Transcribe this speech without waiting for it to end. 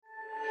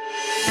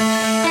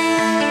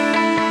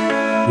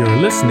You're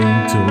listening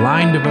to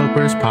Line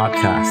Developers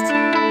Podcast.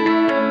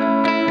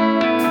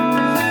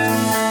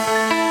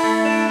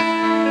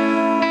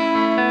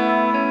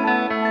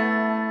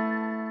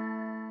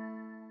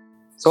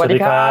 สวัสดี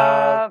ครั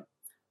บ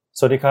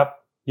สวัสดีครับ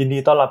ยินดี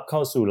ต้อนรับเข้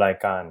าสู่ราย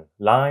การ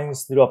Line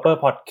Developer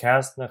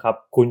Podcast นะครับ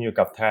คุณอยู่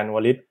กับแทนว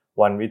ลิต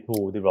One with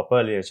Two Developer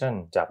Relation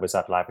จากบริษั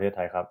ท LINE ประเทศไ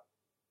ทยครับ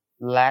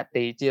และ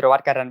ตีจิรวัต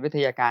รการันวิท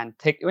ยาการ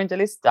Tech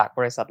Evangelist จากบ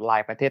ริษัท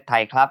LINE ประเทศไท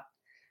ยครับ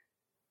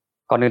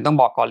ก่อนอื่นต้อง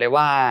บอกก่อนเลย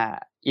ว่า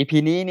EP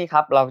นี้นี่ค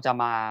รับเราจะ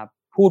มา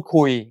พูด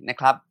คุยนะ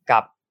ครับกั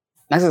บ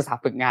นักศึกษา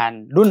ฝึกงาน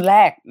รุ่นแร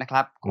กนะค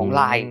รับของ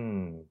LINE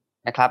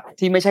นะครับ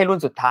ที่ไม่ใช่รุ่น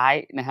สุดท้าย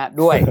นะฮะ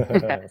ด้วย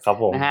ครับ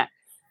ผมนะฮะ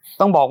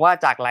ต้องบอกว่า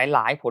จากหล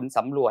ายๆผลส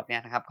ำรวจเนี่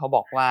ยนะครับเขาบ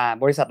อกว่า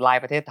บริษัท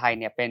LINE ประเทศไทย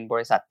เนี่ยเป็นบ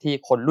ริษัทที่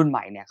คนรุ่นให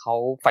ม่เนี่ยเขา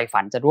ใฝ่ฝั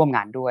นจะร่วมง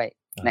านด้วย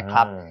นะค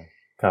รับ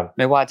ไ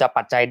ม่ว่าจะ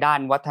ปัจจัยด้าน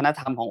วัฒน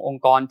ธรรมขององ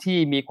ค์กรที่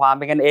มีความเ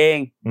ป็นกันเอง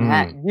นะฮ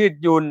ะยืด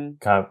หยุ่น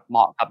เหม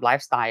าะกับไล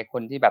ฟ์สไตล์ค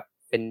นที่แบบ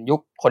เป็นยุ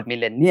คคนมิ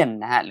เลเนียล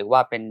นะฮะหรือว่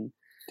าเป็น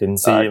Gen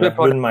Z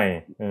รุ่นใหม่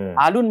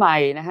รุ่นใหม่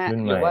นะฮะ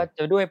หรือว่าจ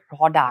ะด้วย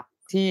product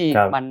ที่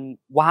มัน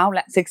ว้าวแ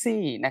ละเซ็ก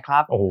ซี่นะครั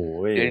บ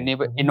หรือ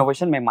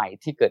innovation ใหม่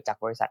ๆที่เกิดจาก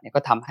บริษัทเนี่ย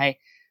ก็ทำให้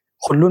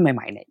คนรุ่นใ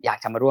หม่ๆเนี่ยอยาก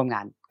จะมาร่วมง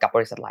านกับบ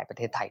ริษัท LINE ประ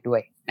เทศไทยด้ว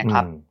ยนะค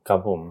รับครับ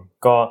ผม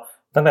ก็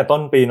ตั้งแต่ต้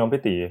นปีน้อง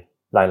พี่ตี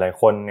หลาย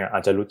ๆคนเนี่ยอา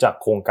จจะรู้จัก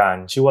โครงการ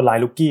ชื่อว่า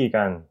LINE Rookie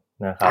กัน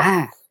นะครับ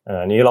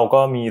อันนี้เราก็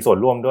มีส่วน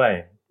ร่วมด้วย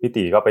พี่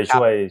ตีก็ไป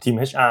ช่วยทีม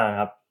HR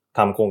ครับท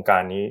ำโครงกา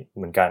รนี้เ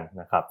หมือนกัน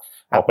นะครับ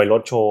ออกไปร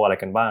ถโชว์อะไร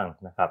กันบ้าง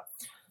นะครับ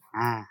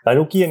LINE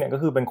Rookie เนี่ยก็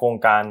คือเป็นโครง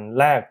การ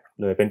แรก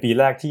เลยเป็นปี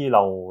แรกที่เร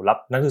ารับ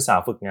นักศึกษา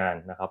ฝึกงาน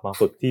นะครับมา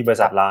ฝึกที่บริ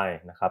ษัท LINE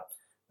นะครับ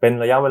เป็น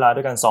ระยะเวลาด้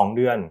วยกัน2เ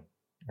ดือน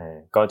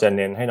ก็จะเ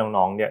น้นให้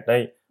น้องๆเนี่ยได้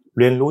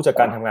เรียนรู้จาก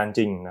การทำงานจ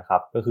ริงนะครั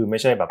บก็คือไม่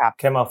ใช่แบบ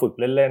แค่มาฝึก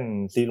เล่น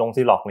ๆซี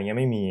ล็อกอะไรเงี้ย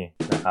ไม่มี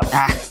นะครับ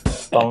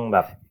ต้องแบ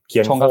บเขี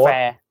ยนโค้ด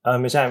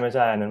ไม่ใช่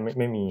อันนั้น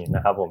ไม่มีน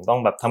ะครับผมต้อง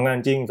แบบทำงาน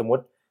จริงสมม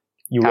ติ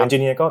อยู่เอนจิ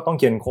เนียร์ก็ต้อง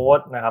เขียนโค้ด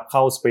นะครับเข้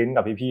าสปรินต์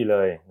กับพี่ๆเล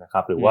ยนะครั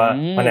บหรือว่า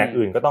แผนก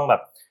อื่นก็ต้องแบ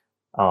บ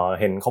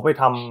เห็นเขาไป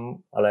ท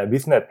ำอะไร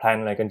business plan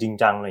อะไรกันจริง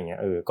จังอะไรเงี้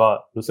ยก็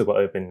รู้สึกว่า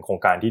เป็นโครง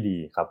การที่ดี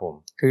ครับผม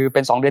คือเป็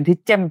น2เดือนที่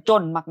เจ้มจ้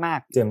นมาก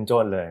ๆเจ้มจ้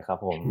นเลยครับ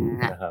ผม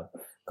นะครับ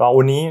ก็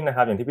วันนี้นะค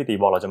รับอย่างที่พี่ตี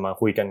บอกเราจะมา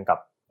คุยกันกับ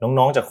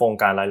น้องๆจากโครง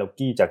การ LINE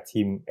Rookie จาก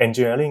ทีม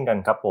Engineering กัน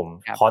ครับผม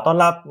ขอต้อน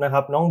รับนะค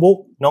รับน้องบุ๊ก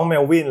น้องเม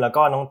ลวินแล้ว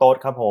ก็น้องโต๊ด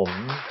ครับผม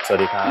สวัส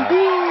ดีครับ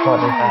สวัส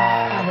ดีครั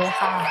บสวัสดี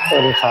ค่ะส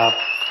วัสดีครับ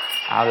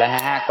เอาละ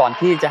ฮะก่อน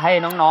ที่จะให้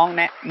น้อง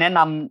ๆแนะน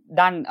ำ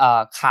ด้าน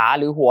ขา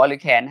หรือหัวหรือ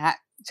แขนฮะ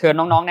เชิญ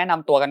น้องๆแนะน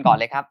ำตัวกันก่อน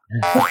เลยครับ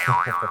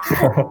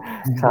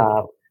ครั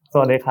บส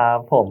วัสดีครับ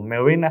ผมเม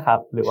ลวินนะครับ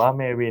หรือว่าเ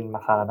มวินมา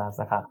คารานั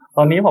สครับต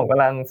อนนี้ผมก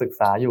ำลังศึก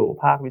ษาอยู่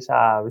ภาควิช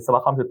าวิศวะ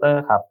คอมพิวเตอร์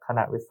ครับคณ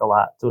ะวิศวะ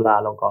จุฬา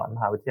ลงกรณ์ม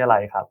หาวิทยาลั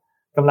ยครับ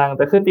กำลัง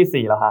จะขึ้นปี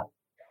4แล้วครับ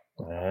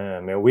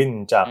เมลวิน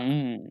จาก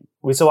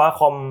วิศวะ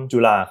คอมจุ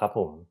ฬาครับ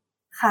ผม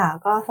ค่ะ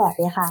ก็สวัส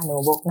ดีค่ะหนู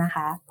บุ๊กนะค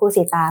ะผู้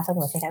ศิตาส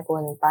มุทรเศรษฐกุ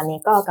ลตอนนี้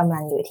ก็กำลั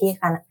งเรี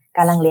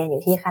ยนอ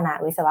ยู่ที่คณะ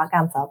วิศวกร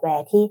รมซอฟต์แว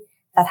ร์ที่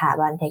สถา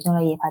บันเทคโนโล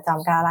ยีพระจอม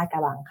เกล้าลาดกร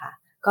ะบังค่ะ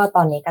ก็ต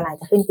อนนี้กำลัง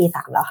จะขึ้นปี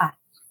3แล้วค่ะ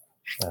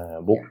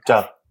บุ๊กจา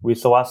กวิ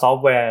ศวะซอฟ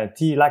ต์แวร์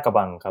ที่ลาดกระ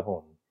บังครับผ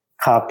ม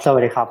ครับสวั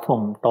สดีครับผ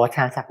มโต๊ดช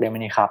าญศักดิ์เดม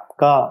ณีครับ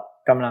ก็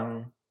กำลัง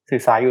ศึ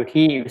กษาอยู่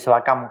ที่วิศว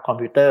กรรมคอม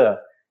พิวเตอร์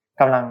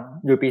กำลัง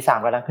อยู่ปี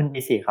3กำลังขึ้นปี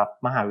4ครับ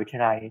มหาวิทย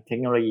าลัยเทค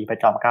โนโลยีพระ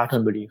จอมเกล้าธ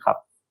นบุรีครับ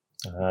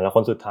แล้วค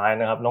นสุดท้าย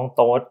นะครับน้องโ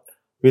ต๊ด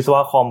วิศว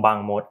ะคอมบาง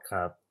มดค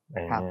รับ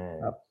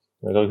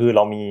แล้วก็คือเ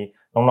รามี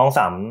น้องๆ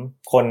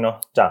3คนเนาะ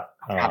จาก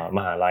ม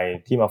หาลัย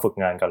ที่มาฝึก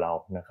งานกับเรา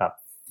นะครับ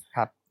ค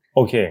รับโอ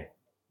เค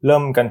เริ่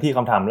มกันที่ค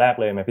ำถามแรก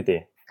เลยไหมพี่เต๋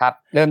ครับ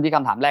เริ่มที่ค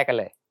ำถามแรกกัน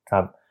เลยค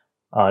รับ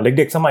เ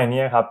ด็กๆสมัย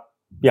นี้ครับ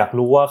อยาก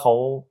รู้ว่าเขา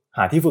ห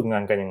าที่ฝึกงา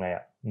นกันยังไง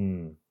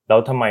แล้ว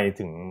ทำไม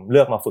ถึงเลื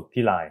อกมาฝึก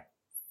ที่ LINE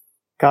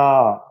ก็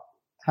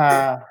ถ้า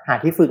หา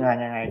ที่ฝึกงาน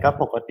ยังไงก็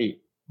ปกติ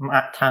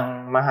ทาง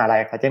มหาลั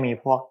ยเขาจะมี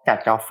พวกจัด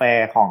จ็อบแฟ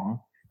ร์ของ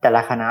แต่ล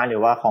ะคณะหรื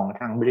อว่าของ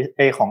ทาง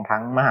ของทั้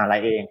งมหาลั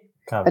ยเอง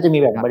ก็จะมี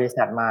แบบบริ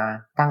ษัทมา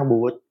ตั้ง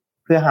บูธ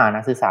เพื่อหา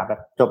นักศึกษาแบบ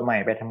จบใหม่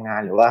ไปทำงาน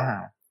หรือว่า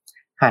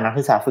หานัก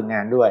ศึกษาฝึกง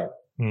านด้วย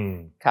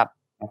ครับ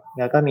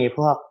แล้วก็มีพ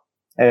วก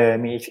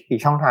มีอีก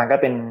ช่องทางก็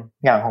เป็น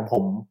อย่างของผ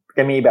มจ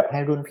ะมีแบบให้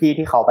รุ่นพี่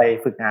ที่เขาไป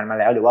ฝึกงานมา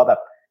แล้วหรือว่าแบบ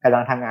กำลั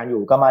งทำงานอ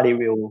ยู่ก็มารี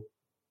วิว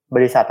บ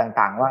ริษัท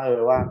ต่างๆว่า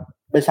ว่า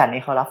บริษัท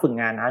นี้เขารับฝึก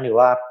งานนะหรือ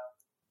ว่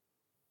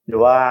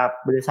า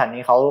บริษัท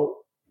นี้เขา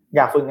อ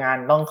ยากฝึกงาน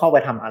ต้องเข้าไป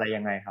ทำอะไร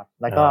ยังไงครับ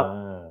แล้วก็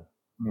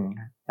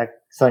แต่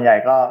ส่วนใหญ่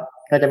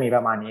ก็จะมีป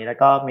ระมาณนี้แล้ว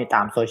ก็มีต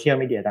ามโซเชียล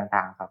มีเดีย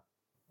ต่างๆครับ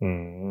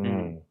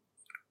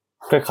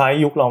คล้าย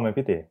ๆยุคเราไหม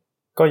พี่เต๋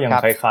ก็ยัง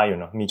คล้ายๆอยู่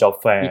เนาะมีจ็อบ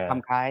แฟร์มีค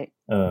ำคล้าย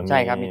ใช่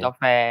ครับมีจ็อบ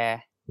แฟร์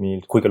มี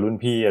คุยกับรุ่น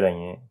พี่อะไรอย่า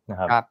งงี้นะ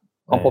ครับ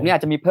ของผมเนี่ยอา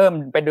จจะมีเพิ่ม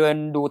ไปเดิน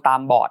ดูตาม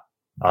บอร์ด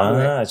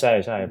ใ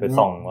ช่ๆไป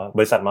ส่องว่าบ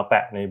ริษัทมาแป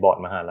ะในบอร์ด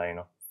มหาลัยเ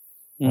นาะ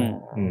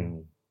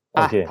โ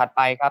อเคถัดไ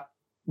ปครับ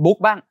บุ๊ก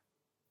บ้าง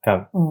ครับ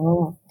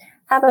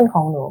ถ้าเป็นข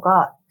องหนูก็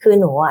คือ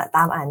หนูต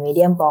ามอ่านมีเ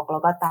ดียมบล็อกแล้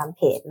วก็ตามเ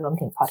พจรวม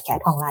ถึงพอดแคส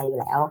ต์ของ LINE อยู่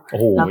แล้วโอ้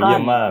โหเยี่ย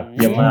มมาก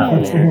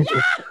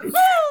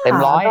เต็ม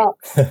ร้อยก็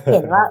เ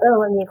ห็นว่า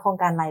มันมีโครง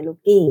การ LINE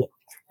Rookie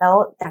แล้ว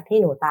จากที่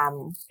หนูตาม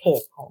เพ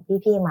จของ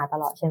พี่ๆมาต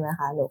ลอดใช่ไหมค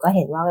ะหนูก็เ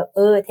ห็นว่า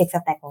tech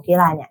stack ของที่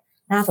ไลน์เนี่ย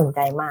น่าสนใจ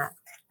มาก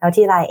แล้ว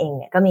ที่ไลน์เองเ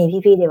นี่ยก็มี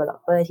พี่ๆ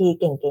developer ที่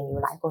เก่งๆอ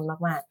ยู่หลายคน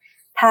มาก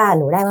ๆถ้าห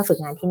นูได้มาฝึก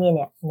งานที่นี่เ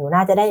นี่ยหนูน่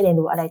าจะได้เรียน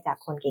รู้อะไรจาก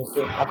คนเก่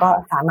งๆแล้วก็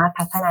สามารถ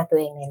พัฒนาตัว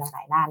เองในหล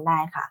ายๆด้านได้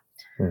ค่ะ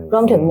ร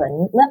วมถึงเหมือน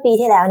เมื่อปี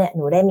ที่แล้วเนี่ยห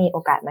นูได้มีโอ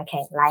กาสมาแข่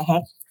ง Line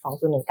Hack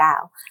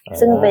 2019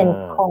ซึ่งเป็น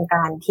โครงก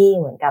ารที่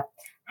เหมือนกับ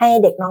ให้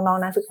เด็กน้อง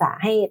ๆนักศึกษา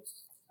ให้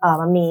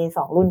มันมี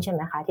2รุ่นใช่ไห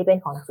มคะที่เป็น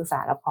ของนักศึกษา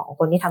และของ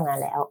คนที่ทำงาน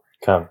แล้ว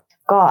ครับ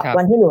ก็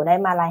วันที่หนูได้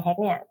มา Line Hack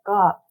เนี่ยก็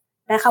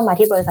ได้เข้ามา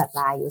ที่บริษัท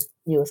Line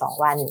อยู่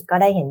2วันก็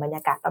ได้เห็นบรรย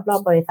ากาศรอ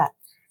บๆบริษัท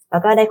แล้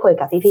วก็ได้คุย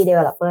กับพี่ๆ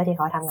developer ที่เ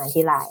ขาทำงาน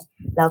ที่ Line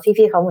แล้ว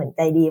พี่ๆเขาเหมือนใ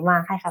จดีมา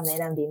กให้คำแนะ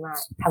นำดีมาก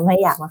ทำให้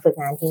อยากมาฝึก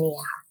งานที่นี่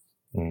ค่ะ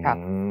ครับ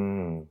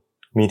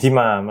มีที่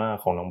มา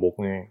ของน้องบุ๊ก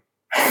นี่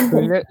คื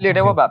อเรียกไ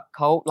ด้ว่าแบบเ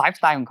ขาไลฟ์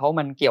สไตล์ของเขา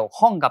มันเกี่ยว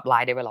ข้องกับ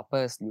Line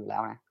Developers อยู่แล้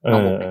วนะน้อ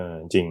งบุ๊ก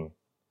จริง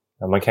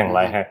มาแข่ง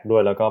Line Hack ด้ว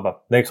ยแล้วก็แบบ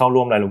ได้เข้า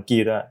ร่วม Line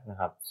Rookie ด้วยนะ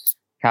ครับ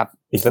ครับ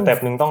อีกสเต็ป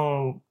นึงต้อง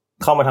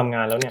เข้ามาทำง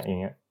านแล้วเนี่ยอย่า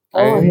งเงี้ย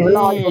หนูร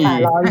ออยู่ค่ะ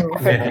รออยู่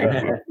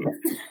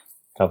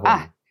ครับผม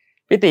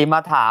พี่ติมา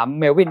ถาม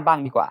เมลวินบ้าง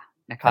ดีกว่า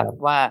นะครับ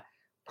ว่า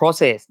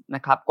process น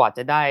ะครับกว่าจ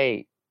ะได้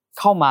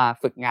เข้ามา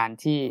ฝึกงาน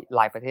ที่ไล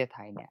น์ประเทศไท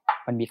ยเนี่ย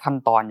มันมีขั้น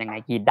ตอนยังไง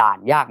กี่ด่าน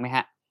ยากไหมฮ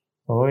ะ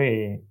โอ้ย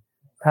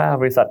ถ้า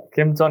บริษัทเ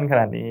ข้มข้นข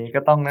นาดนี้ก็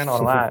ต้องแน่นอน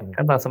ว่า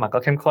ขั้นตอนสมัครก็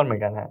เข้มข้นเหมือ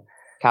นกันฮะ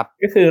ครับ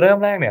ก็คือเริ่ม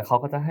แรกเนี่ยเขา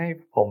ก็จะให้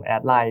ผมแอ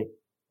ดไลน์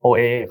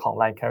OA ของ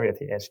Line Career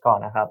TH ก่อน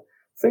นะครับ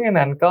ซึ่งอัน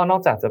นั้นก็นอ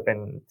กจากจะเป็น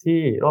ที่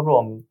รวบรว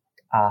ม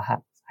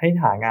ให้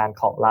หางาน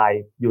ของ Line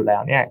อยู่แล้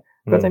วเนี่ย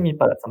ก็จะมี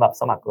เปิดสำหรับ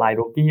สมัคร Line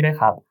Rookie ด้วย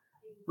ครับ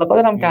เราก็จ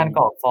ะทำการก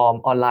รอกฟอร์ม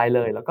ออนไลน์เ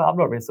ลยแล้วก็อัปโห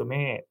ลดเรซูเ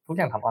ม่ทุกอ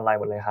ย่างทำออนไลน์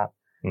หมดเลยครับ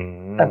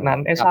จากนั้น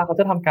HR เขา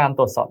จะทำการต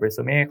รวจสอบเร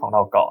ซูเม่ของเร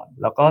าก่อน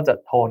แล้วก็จะ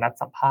โทรนัด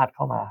สัมภาษณ์เ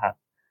ข้ามาครับ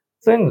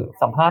ซึ่ง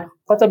สัมภาษณ์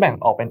ก็จะแบ่ง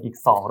ออกเป็นอีก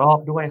2รอบ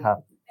ด้วยครับ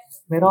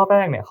ในรอบแร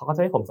กเนี่ยเขาก็จ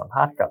ะให้ผมสัมภ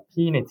าษณ์กับ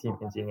พี่ในทีม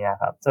เอนจิเนียร์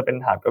ครับจะเป็น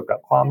ถามเกี่ยวกับ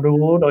ความ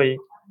รู้โดย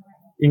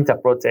อิงจาก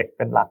โปรเจกต์เ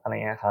ป็นหลักอะไรเ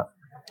งี้ยครับ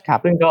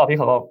ซึ่งก็พี่เ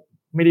ขาก็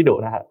ไม่ได้ดุ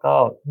นะฮะก็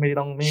ไม่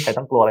มีใคร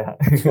ต้องกลัวเลยครับ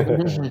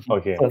โอ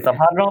เคส่วนสัม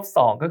ภาษณ์รอบ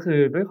2ก็คือ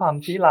ด้วยความ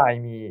ที่ไล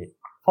น์มี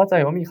เข้าใจ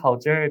ว่ามี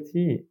culture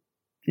ที่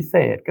พิเศ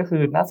ษก็คื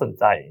อน่าสน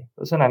ใจเพ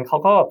ราะฉะนั้น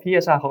พี่อ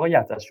าชาเขาก็อย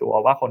ากจะชัวร์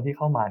ว่าคนที่เ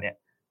ข้ามาเนี่ย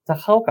จะ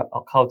เข้ากับ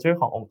culture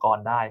ขององค์กร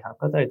ได้ครับ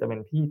ก็จะเป็น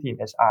พี่ทีม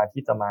HR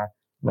ที่จะมา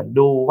เหมือน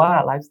ดูว่า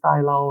ไลฟ์สไต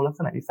ล์เราลักษ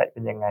ณะนิสัยเป็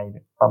นยังไง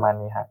ประมาณ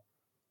นี้ครับ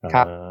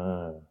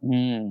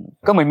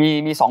ก็เหมือน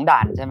มี2ด่า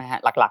นใช่ไหมฮะ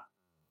หลัก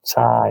ๆใ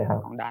ช่ครับ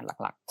2ด่าน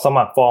หลักๆส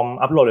มัครฟอร์ม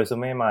อัปโหลดเรซู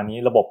เม่มานี้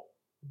ระบบ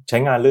ใช้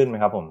งานลื่นไหม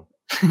ครับผม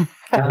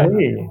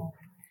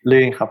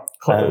ลื่นครับ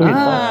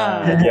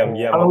เยี่ยม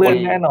ต้องลื่น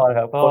แน่นอนค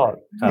รับก็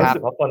รู้สึ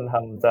กว่าคนท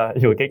ำจะ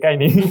อยู่ใกล้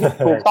ๆนี้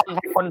ถูกต้องค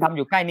รับคนทำอ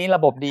ยู่ใกล้นี้ร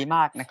ะบบดีม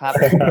ากนะครับ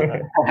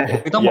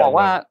คือต้องบอก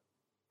ว่า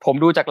ผม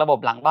ดูจากระบบ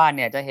หลังบ้านเ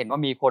นี่ยจะเห็นว่า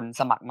มีคน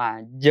สมัครมา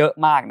เยอะ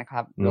มากนะค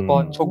รับแล้วก็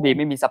โชคดีไ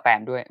ม่มีสแปม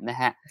ด้วยนะ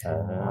ฮะ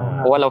เ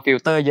พราะว่าเราฟิล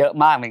เตอร์เยอะ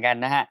มากเหมือนกัน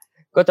นะฮะ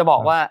ก็จะบอ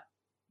กว่า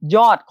ย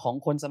อดของ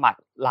คนสมัคร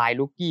Line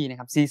Rookie นะ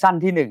ครับซีซั่น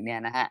ที่1เนี่ย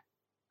นะฮะ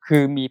คื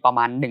อมีประม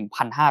าณ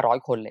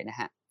 1,500 คนเลยนะ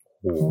ฮะ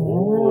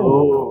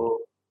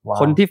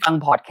คนที่ฟัง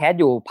พอดแคสต์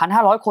อยู่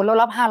 1,500 คนแล้ว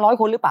รับ500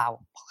คนหรือเปล่า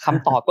ค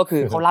ำตอบก็คื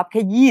อเขารับแ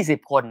ค่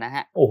20คนนะฮ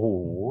ะโอ้โห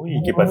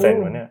กี่เปอร์เซ็น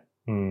ต์วะเนี่ย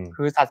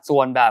คือสัดส่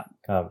วนแบบ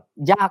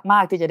ยากมา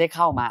กที่จะได้เ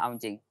ข้ามาเอาจ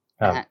ริง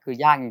นะฮะคือ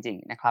ยากจริง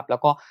ๆนะครับแล้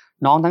วก็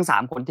น้องทั้ง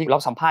3คนที่รั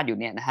บสัมภาษณ์อยู่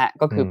เนี่ยนะฮะ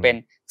ก็คือเป็น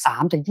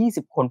3จาก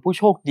20คนผู้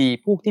โชคดี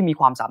ผู้ที่มี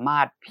ความสามา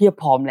รถเพียบ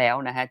พร้อมแล้ว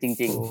นะฮะจ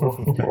ริง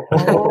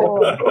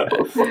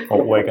ๆอ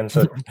วยกัน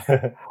สุด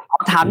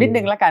ถามนิด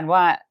นึงแล้วกันว่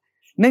า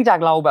เนื่องจาก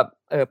เราแบบ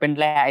เป็น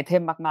แรไอเท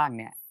มมากๆ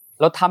เนี่ย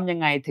เราทำยัง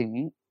ไงถึง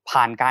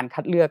ผ่านการ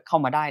คัดเลือกเข้า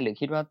มาได้หรือ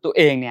คิดว่าตัวเ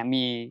องเนี่ย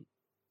มี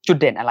จุด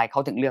เด่นอะไรเขา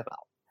ถึงเลือกเรา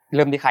เ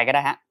ริ่มที่ใครก็ไ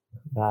ด้ฮะ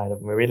ได้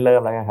เมวินเริ่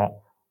มแล้วกันครับ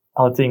เอ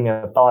าจริงอ่ะ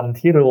ตอน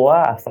ที่รู้ว่า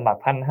สมัค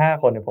ร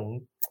 1,500 คนเนี่ย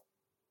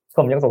ผ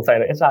มยังสงสัย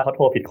เลยHRเขาโ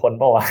ทรผิดคน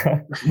เปล่าวะ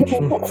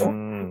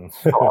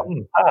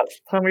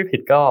ถ้าไม่ผิ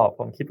ดก็ผ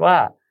มคิดว่า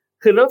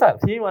คือเริ่มจาก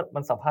ที่มั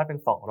นสัมภาษณ์เป็น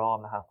2รอบ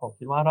นะครับผม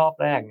คิดว่ารอบ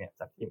แรกเนี่ย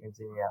จากทีมเอน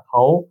จิเนียร์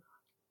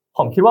ผ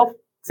มคิดว่า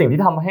สิ่งที่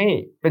ทำให้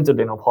เป็นจุดเ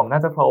ด่นของผมน่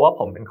าจะเพราะว่า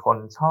ผมเป็นคน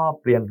ชอบ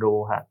เรียนรู้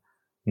ฮะ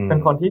เป็น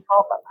คนที่ชอ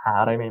บแบบหา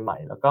อะไรใหม่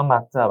ๆแล้วก็มั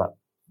กจะแบบ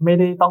ไม่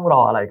ได้ต้องร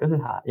ออะไรก็คือ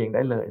หาเองไ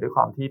ด้เลยด้วยค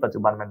วามที่ปัจจุ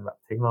บันมันแบบ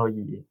เทคโนโล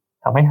ยี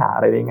ทำให้หาอ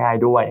ะไรได้ง่าย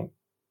ด้วย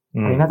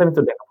อันนี้น่าจะเป็น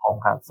จุดเด่นของผม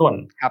ครับส่วน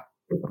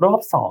รอ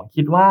บ2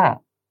คิดว่า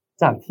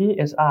จากที่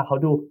HR เขา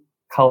ดู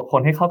ค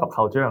นให้เข้ากับ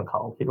culture ของเข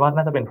าคิดว่า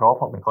น่าจะเป็นเพราะ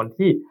ผมเป็นคน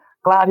ที่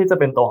กล้าที่จะ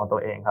เป็นตัวของตั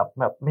วเองครับ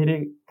แบบไม่ได้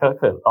เคอะเ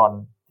ขินตอน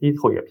ที่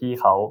คุยกับพี่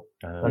เขา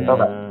แล้วก็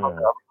แบบ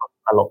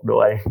ตลกด้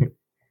วย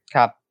ค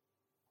รับ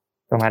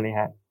ประมาณนี้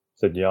ฮะ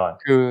สุดยอด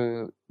คือ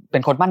เป็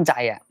นคนมั่นใจ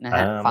อ่ะนะฮ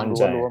ะฟังดู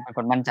รู้ว่าเป็นค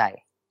นมั่นใจ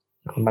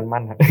คน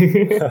มั่นๆฮะ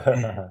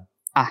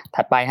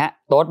ถัดไปฮะ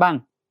โต๊ดบ้าง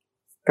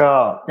ก็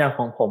อย่างข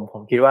องผ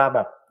มคิดว่าแบ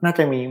บน่าจ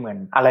ะมีเหมือน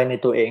อะไรใน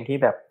ตัวเองที่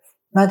แบบ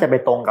น่าจะไป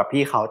ตรงกับ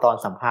พี่เขาตอน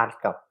สัมภาษณ์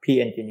กับพี่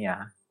เอนจิเนียร์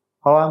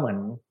เพราะว่าเหมือน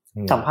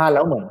สัมภาษณ์แ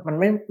ล้วเหมือนมัน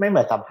ไม่เห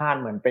มือนสัมภาษณ์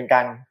เหมือนเป็นก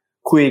าร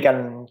คุยกัน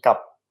กับ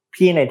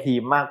พี่ในที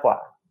มมากกว่า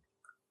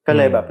ก็เ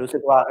ลยแบบรู้สึ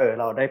กว่า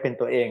เราได้เป็น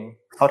ตัวเอง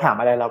เขาถาม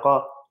อะไรเราก็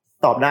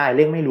ตอบได้เ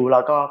รื่องไม่รู้เร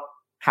าก็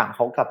ถามเข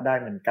ากลับได้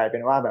เหมือนกลายเป็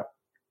นว่าแบบ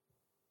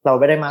เรา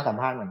ไม่ได้มาสัม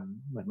ภาษณ์เหมื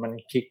อนมัน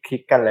คลิ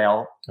กกันแล้ว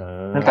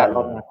ตั้งแต่ร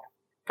อบนั้น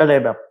ก็เลย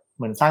แบบเ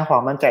หมือนสร้างควา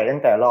มมั่นใจตั้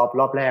งแต่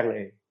รอบแรกเล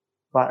ย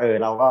ว่า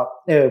เราก็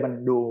มัน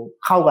ดู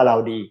เข้ากับเรา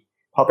ดี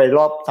พอไปร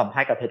อบสัมภา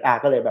ษณ์กับ HR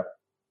ก็เลยแบบ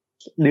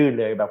ลื่น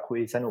เลยแบบคุย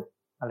สนุก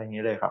อะไรอย่าง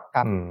นี้เลยครับ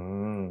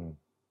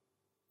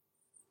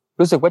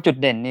รู้สึกว่าจุด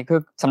เด่นนี่คือ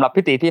สำหรับ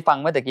พี่ตีที่ฟัง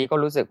เมื่อตะกี้ก็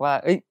รู้สึกว่า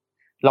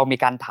เรามี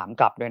การถาม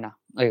กลับด้วยนะ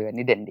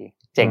นี่เด่นดี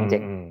เจ๋ง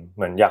เ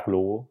หมือนอยาก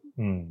รู้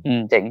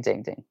เจ๋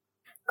ง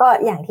ก็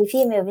อย่างที่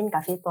พี่เมลวินกั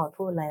บพี่โต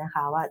พูดเลยนะค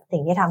ะว่าสิ่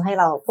งที่ทำให้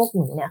เราพวกห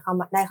นูเนี่ยเข้า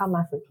ม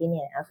าฝึกที่เ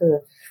นี่ยก็คือ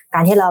กา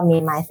รที่เรามี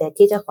mindset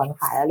ที่จะขวนข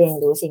วายและเรียน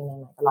รู้สิ่งให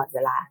ม่ๆตลอดเว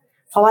ลา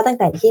เพราะว่าตั้ง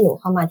แต่ที่หนู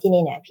เข้ามาที่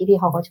นี่เนี่ยพี่ๆ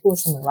เขาก็พูด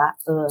เสมอว่า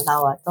เรา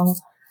ต้อง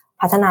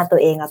พัฒนาตัว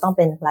เองเราต้องเ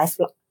ป็น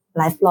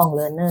lifelong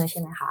learner ใช่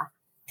ไหมคะ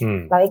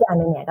แล้วอีกอย่าง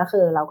นึงเนี่ยก็คื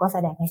อเราก็แส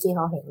ดงให้พี่เข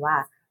าเห็นว่า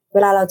เว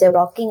ลาเราเจอ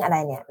blocking อะไร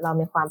เนี่ยเรา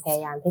มีความพย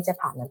ายามที่จะ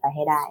ผ่านมันไปใ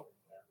ห้ได้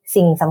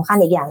สิ่งสำคัญ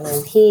อีกอย่างนึง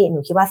ที่หนู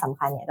คิดว่าสำ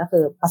คัญเนี่ยก็คื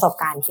อประสบ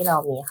การณ์ที่เรา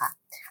มีค่ะ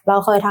เรา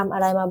เคยทำอะ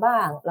ไรมาบ้า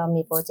งเรา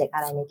มีโปรเจกต์อ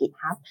ะไรใน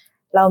GitHub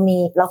เร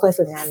าเคย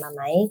ฝึกงานมาไห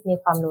มมี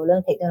ความรู้เรื่อ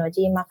งเทคโนโล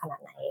ยีมากขนา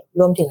ดไหน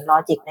รวมถึงลอ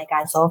จิกในกา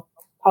ร solve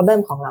problem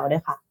ของเราด้ว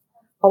ยค่ะ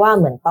เพราะว่า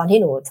เหมือนตอนที่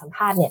หนูสัมภ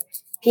าษณ์เนี่ย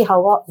พี่เขา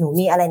ก็หนู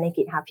มีอะไรใน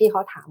GitHub พี่เข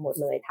าถามหมด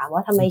เลยถามว่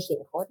าทำไมเขีย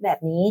นโค้ดแบบ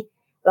นี้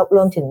ร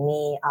วมถึง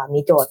มี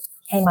โจทย์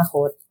ให้มาโ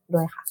ค้ดด้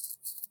วยค่ะ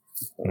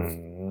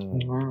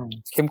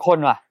เข้มข้น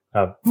ว่ะค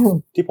รับ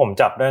ที่ผม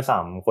จับได้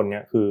3คนเนี้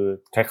ยคือ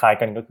คล้าย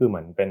ๆกันก็คือเหมื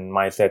อนเป็น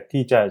mindset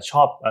ที่จะช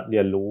อบเรี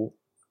ยนรู้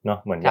เนาะ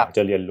เหมือนอยากจ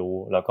ะเรียนรู้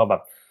แล้วก็แบ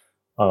บ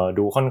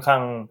ดูค่อนข้า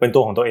งเป็นตั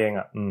วของตัวเอง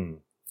อ่ะ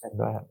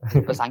ด้วยครับ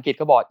ภาษาอังกฤษ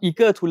ก็บอก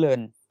eager to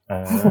learn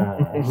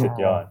สุด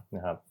ยอดน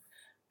ะครับ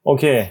โอ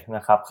เคน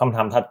ะครับคำถ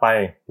ามถัดไป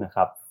นะค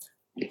รับ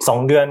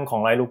2เดือนขอ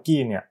งไลลู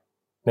กี้เนี่ย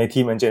ในที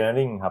ม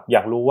Engineering ครับอย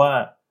ากรู้ว่า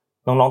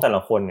น้องๆแต่ล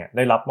ะคนเนี่ยไ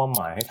ด้รับมอบห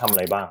มายให้ทำอะ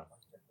ไรบ้าง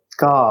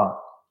ก็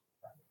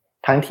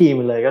ทั้งทีม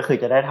เลยก็คือ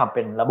จะได้ทำเ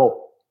ป็นระบบ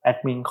แอด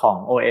มินของ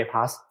OA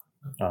Plus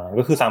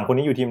ก็คือ3คน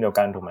นี้อยู่ทีมเดียว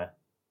กันถูกไหม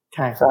ใ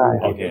ช่ครับ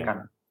โอเค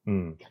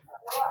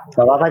แ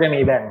ต่ว่าก็จะ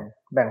มีแ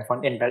บ่ง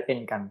front end back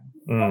end กัน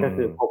ก็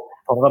คือ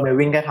ผมก็มี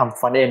วิ่งแค่ทำ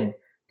front end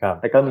ครับ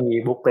แล้วก็มี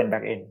บุ๊กเป็น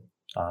back end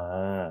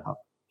ครับ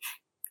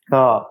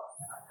ก็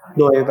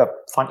โดยแบบ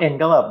front end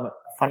ก็แบบ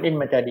front end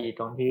มันจะดีต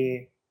รงที่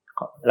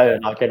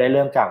เราจะได้เ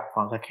ริ่มจาก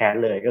from scratch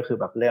เลยก็คือ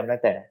แบบเริ่มตั้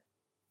งแต่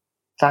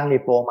สร้างรี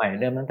โปใหม่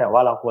เริ่มตั้งแต่ว่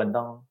าเราควร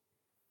ต้อง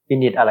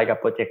init อะไรกับ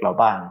โปรเจกต์เรา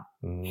บ้าง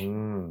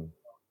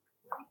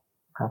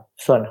ครับ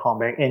ส่วนของ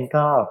back end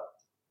ก็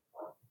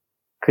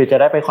คือจะ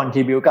ได้ไป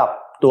contribute กับ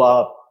ตัว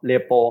เร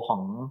โปขอ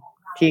ง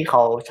ที่เข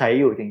าใช้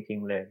อยู่จริง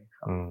ๆเลย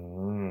ครับ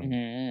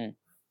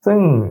ซึ่ง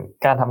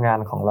การทำงาน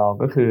ของเรา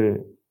ก็คือ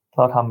เ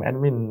ราทำแอด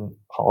มิน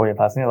ของ OA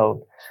Plus เนี่ยเรา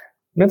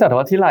เนื่องจาก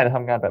ว่าที่ไลน์เราท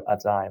ำงานแบบ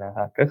Agile นะค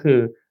รับก็คือ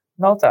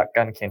นอกจากก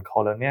ารเขียนโค้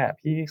ดแล้วเนี่ย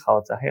พี่เขา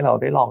จะให้เรา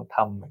ได้ลองท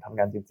ำ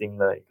งานจริงๆ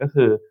เลยก็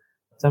คือ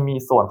จะมี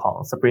ส่วนของ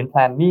Sprint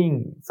Planning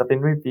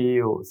Sprint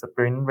Review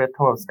Sprint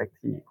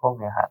Retrospective พวก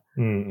เนี้ยฮะ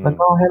แล้ว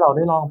ก็ให้เราไ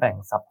ด้ลองแบ่ง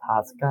Sub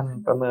Task กัน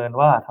ประเมิน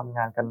ว่าทำง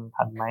านกัน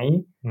ทันไหม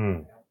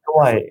ด้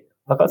วย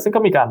แล้วก็ซึ่งก็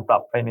มีการปรั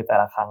บไปในแต่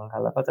ละครั้งครั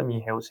บแล้วก็จะมี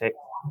Health Check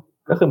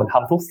ก็คือเหมือนท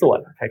ำทุกส่วน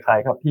คล้าย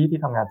ๆกับพี่ที่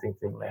ทำงานจ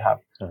ริงๆเลยครับ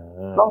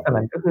นอกจาก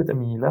นั้นก็คือจะ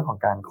มีเรื่องของ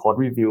การ Code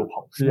Review ข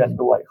องเพื่อน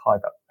ด้วยคอย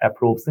แบบ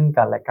Approve ซึ่ง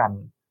กันและกัน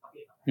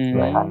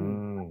เลยครับ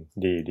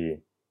ดี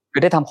คื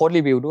อได้ทำโค้ด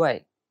รีวิวด้วย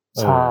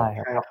ใช่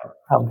ค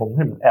รับผมเ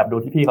ห็นแอบดู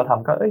ที่พี่เขาท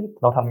ำก็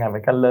เราทำงานเหมื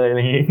อนกันเลยอะไร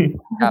อย่างนี้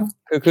ครับ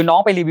คือน้อง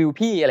ไปรีวิว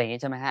พี่อะไรอย่าง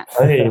นี้ใช่ไหมฮะ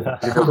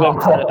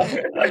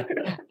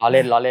ล้อเ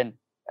ล่น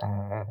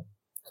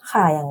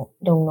ค่ะอย่าง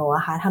ดุงโนอ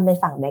ะค่ะทำเป็น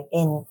ฝั่ง back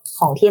end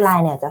ของที่ไล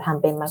น์เนี่ยจะท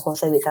ำเป็น micro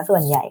service ซะส่ว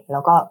นใหญ่แล้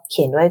วก็เ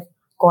ขียนด้วย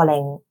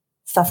Golang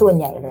ซะส่วน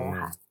ใหญ่เลย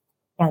ค่ะ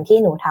อย่างที่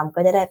หนูทำก็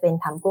จะได้เป็น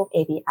ทำพวก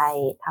API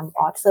ท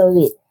ำ auth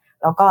service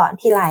แล้วก็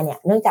ที่ไลน์เนี่ย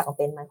เนื่องจากมัน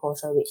เป็น micro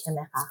service ใช่ไห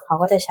มคะเขา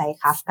ก็จะใช้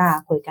Kafka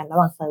คุยกันระห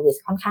ว่าง service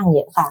ค่อนข้างเย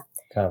อะค่ะ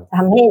ท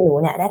ำให้หนู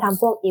เนี่ยได้ท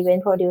ำพวก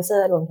event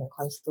producer รวมถึง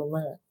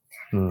consumer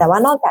แต่ว่า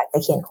นอกจากจะ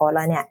เขียนโค้ดแ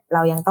ล้วเนี่ยเร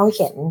ายังต้องเ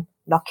ขียน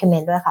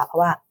document ด้วยค่ะเพรา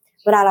ะว่า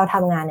เวลาเราท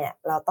ำงานเนี่ย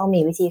เราต้องมี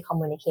วิธี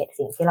communicate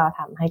สิ่งที่เราท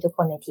ำให้ทุกค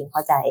นในทีมเข้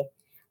าใจ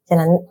ฉะ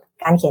นั้น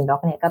การเขียนด็อ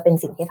กเนี่ยก็เป็น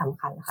สิ่งที่สำ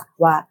คัญค่ะ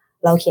ว่า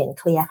เราเขียน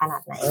เคลียร์ขนา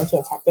ดไหนเขี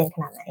ยนชัดเจนข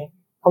นาดไหน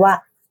เพราะว่า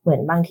เหมือ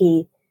นบางที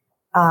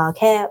แ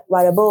ค่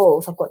variable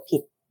สะกดผิ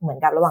ดเหมือน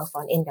กับระหว่าง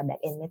front end กับ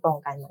back end ไม่ตรง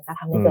กันมันก็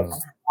ทำให้เกิดปัญ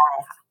หาได้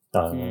ค่ะ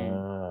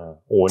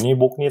โอ้นี่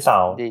บุ๊กนี่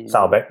ส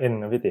าว back end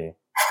นะพี่ติ๋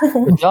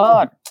สุดยอ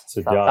ด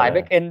สาย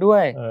back end ด้ว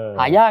ย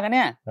หายากนะเ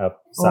นี่ยครับ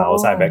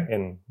สาย back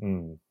end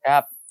ค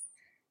รับ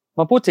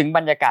มาพูดถึงบ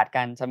รรยากาศก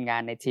ารทำงา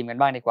นในทีมกัน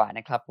บ้างดีกว่าน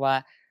ะครับว่า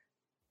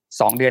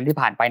2เดือนที่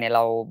ผ่านไปเนี่ยเร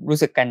ารู้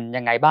สึกกัน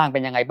ยังไงบ้างเป็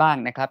นยังไงบ้าง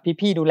นะครับ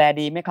พี่ๆดูแล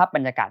ดีไหมครับบร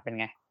รยากาศเป็น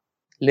ไง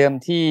เริ่ม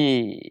ที่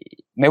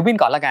เมลวิน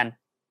ก่อนละกัน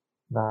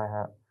ได้ค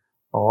รับ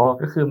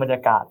ก็คือบรรย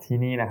ากาศที่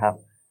นี่นะครับ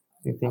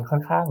จริงๆค่อ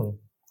นข้าง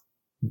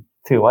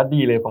ถือว่า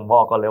ดีเลยผมบ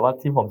อกก่อนเลยว่า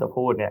ที่ผมจะ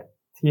พูดเนี่ย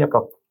เทียบ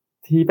กับ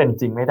ที่เป็น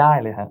จริงไม่ได้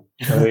เลยครับ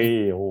เฮ้ย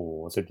โอ้โห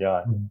สุดยอ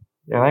ด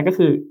อย่างนั้นก็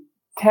คือ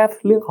แค่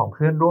เรื่องของเ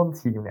พื่อนร่วม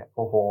ทีมเนี่ยโ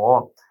อ้โห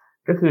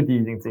ก็คือดี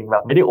จริงๆแบ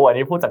บไม่ได้อวย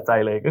นี่พูดจากใจ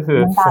เลยก็คือ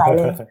ตายเ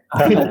ลย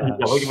อ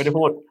ย่างเมื่อกี้ไม่ได้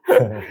พูด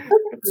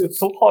ก็คือ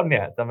ทุกคนเ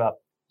นี่ยจะแบบ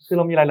คือเ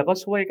รามีอะไรเราก็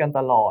ช่วยกันต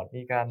ลอด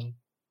มีการ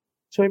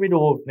ช่วยไปดู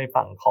ใน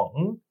ฝั่งของ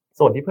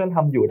ส่วนที่เพื่อนท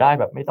ำอยู่ได้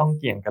แบบไม่ต้อง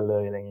เกี่ยงกันเล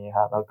ยอะไรอย่างนี้ค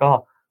รับแล้วก็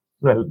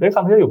เหมือนด้วยคว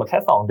ามที่เราอยู่มาแค่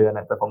2 เดือน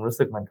แต่ผมรู้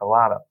สึกเหมือนกับ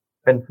ว่าแบบ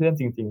เป็นเพื่อน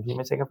จริงๆที่ไ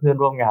ม่ใช่แค่เพื่อน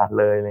ร่วมงาน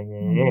เลยอะไรอย่าง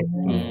นี้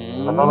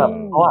แล้วก็แบบ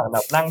ระหว่างแบ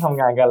บนั่งทำ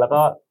งานกันแล้ว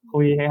ก็คุ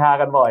ยเฮฮา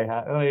กันบ่อยฮ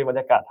ะบรร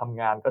ยากาศทำ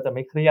งานก็จะไ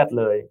ม่เครียด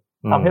เลย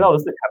ทำให้เรา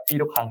รู้สึกแฮปปี้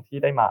ทุกครั้งที่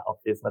ได้มาออฟ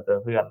ฟิศมาเจอ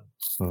เพื่อน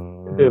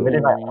คือไม่ได้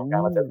มาทำงา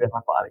นมาเจอเพื่อนม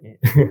ากกว่าอะไรอย่างนี้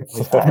ไ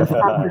ม่ใช่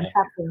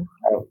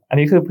อัน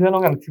นี้คือเพื่อนร่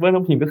วมงานเพื่อนร่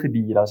วมทีมก็คือ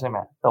ดีแล้วใช่ไหม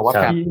แต่ว่า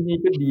พี่นี่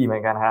ก็ดีเหมื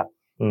อนกันครับ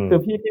คือ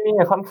พี่ที่นี่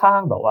ค่อนข้าง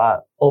แบบว่า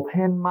โอเพ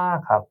นมาก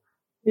ครับ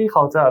ที่เข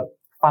าจะ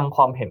ฟังค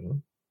วามเห็น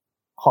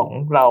ของ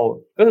เรา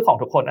ก็คือของ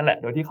ทุกคนนั่นแหละ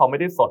โดยที่เขาไม่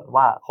ได้สน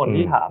ว่าคน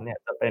ที่ถามเนี่ย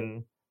จะเป็น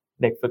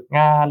เด็กฝึกง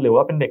านหรือว่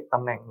าเป็นเด็กต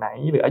ำแหน่งไหน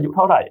หรืออายุเ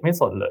ท่าไหร่ไม่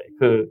สนเลย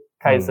คือ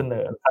ใครเสน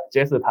อ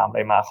suggestหรือถามอะไ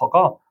รมาเขา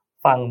ก็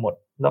ฟังหมด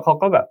แล้วเขา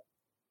ก็แบบ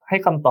ให้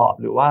คำตอบ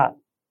หรือว่า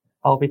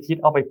เอาไปคิด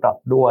เอาไปปรับ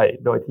ด้วย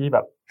โดยที่แบ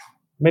บ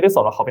ไม่ได้ส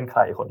นว่าเขาเป็นใค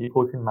รคนที่พู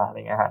ดขึ้นมาอะไร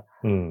เงี้ยฮะ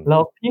แล้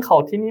วพี่เขา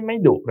ที่นี่ไม่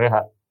ดุเลยค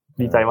รับ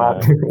ดีใจมาก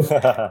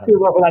คือ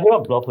เวลาที่แบ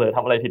บเราเผลอท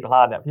ำอะไรผิดพล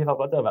าดเนี่ยพี่เขา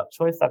ก็จะแบบ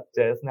ช่วย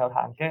suggest แนวท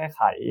างแก้ไ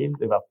ขห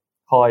รือแบบ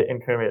คอย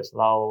encourage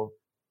เรา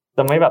จ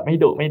ะไม่แบบไม่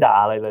ดุไม่ด่า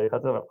อะไรเลยเขา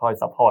จะแบบคอย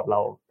support เรา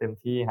เต็ม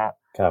ที่ฮะ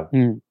ครับ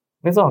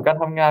ในส่วนของการ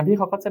ทำงานพี่เ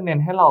ขาก็จะเน้น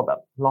ให้เราแบบ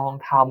ลอง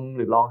ทำห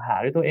รือลองหา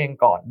ด้วยตัวเอง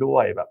ก่อนด้ว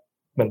ยแบบ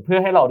เหมือนเพื่อ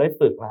ให้เราได้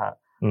ฝึกนะฮะ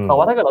แต่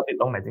ว่าถ้าเกิดเราติด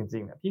ตรงไหนจริ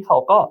งๆเนี่ยพี่เขา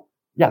ก็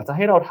อยากจะใ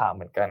ห้เราถามเ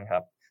หมือนกันครั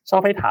บชอ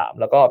บให้ถาม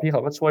แล้วก็พี่เข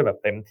าก็ช่วยแบบ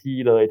เต็มที่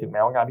เลยถึงแ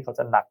ม้ว่างานที่เขา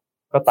จะหนัก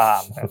ก็ตา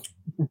มครับ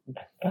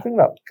ซึ่ง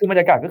แบบคือบรร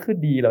ยากาศก็คือ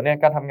ดีแล้วเนี่ย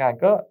การทำงาน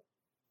ก็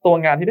ตัว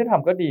งานที่ได้ท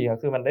ำก็ดีครับ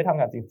คือมันได้ทำ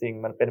งานจริง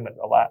ๆมันเป็นเหมือน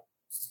กับว่า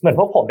เหมือน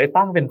พวกผมได้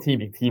ตั้งเป็นทีม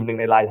อีกทีมนึง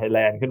ใน LINE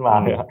Thailand ขึ้นมา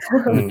เลยครับ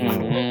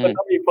มัน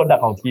ก็มี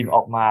product ของทีมอ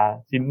อกมา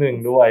ชิ้นนึง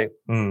ด้วย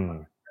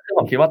ซึ่งผ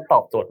มคิดว่าตอ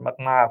บโจทย์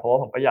มากๆเพราะว่า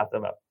ผมก็อยากจะ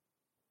แบบ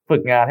ฝึ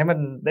กงานให้มัน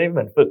ได้เห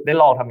มือนฝึกได้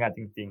ลองทำงานจ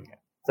ริง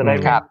ๆจะไ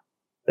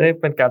ด้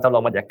เป็นการจำลอ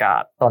งบรรยากา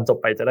ศตอนจบ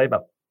ไปจะได้แบ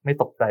บไม่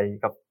ตกใจ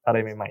กับอะไร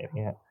ใหม่ๆอย่างเ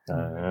งี้ย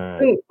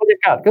ซึ่งบรรยา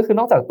กาศก็คือ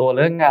นอกจากตัวเ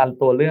รื่องงาน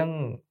ตัวเรื่อง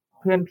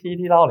เพื่อนพี่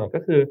ที่เล่าเนี่ย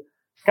ก็คือ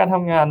การท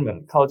ำงานเหมือน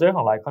culture ข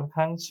องไลน์ค่อน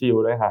ข้างชิล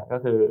เลยฮะก็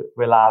คือ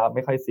เวลาไ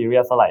ม่ค่อยซีเรี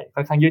ยสเท่าไหร่ค่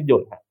อนข้างยืดหยุ่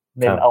นฮะ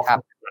เน้นเอาครับ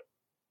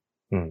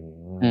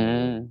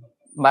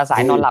มาสา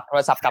ยนอนหลับโท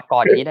รศัพท์กลับก่อ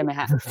นอย่างนี้ได้ไหม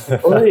ฮะ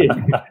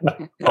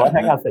ขอใ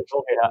ห้งานเสร็จโอ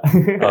เคฮะ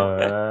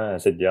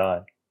สุดยอด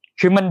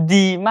คือมัน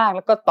ดีมากแ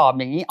ล้วก็ตอบ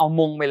อย่างนี้เอา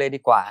มงไปเลยดี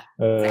กว่า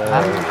นะครั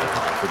บ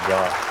สุดย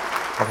อด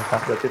ขอบคุณครั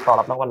บเดี๋ยวติดต่อ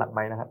รับรางวัลหลังไม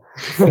ค์นะครับ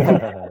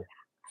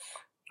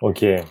โอ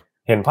เค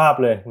เห็นภาพ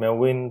เลยเมล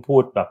วินพู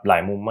ดแบบหลา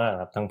ยมุมมาก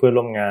ครับทั้งเพื่อน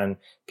ร่วมงาน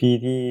พี่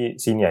ที่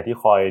ซีเนียร์ที่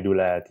คอยดู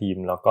แลทีม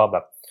แล้วก็แบ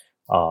บ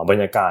บร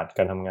รยากาศก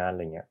ารทำงานอะไ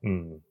รเงี้ย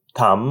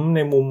ถามใน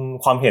มุม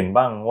ความเห็น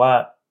บ้างว่า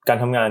การ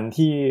ทำงาน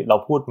ที่เรา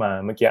พูดมา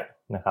เมื่อกี้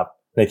นะครับ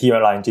ในทีมอ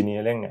ะไรอินจิเนีย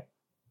ริ่งเนี่ย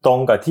ตรง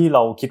กับที่เร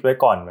าคิดไว้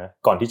ก่อนไหม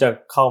ก่อนที่จะ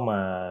เข้ามา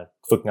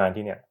ฝึกงาน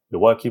ที่เนี่ยหรื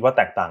อว่าคิดว่าแ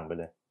ตกต่างไป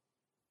เลย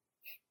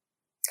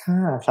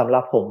สำห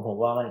รับผม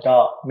ว่ามันก็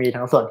มี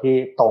ทั้งส่วนที่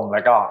ตรงแล้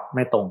วก็ไ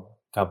ม่ตรง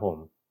ครับผม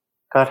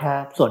ก็ถ้า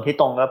ส่วนที่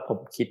ตรงก็ผม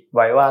คิดไ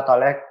ว้ว่าตอน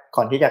แรก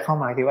ก่อนที่จะเข้า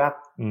มาคิดว่า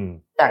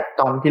จาก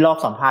ตอนที่รอบ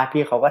สัมภาษณ์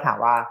พี่เขาก็ถาม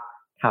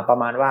ประ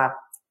มาณว่า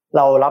เ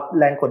รารับ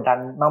แรงกดดัน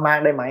มาก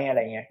ๆได้ไหมอะไร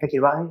เงี้ยก็คิด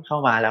ว่าเข้า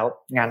มาแล้ว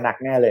งานหนัก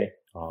แน่เลย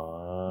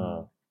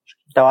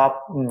แต่ว่า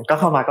ก็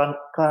เข้ามา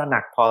ก็หนั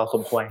กพอส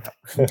มควรครับ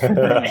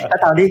ก็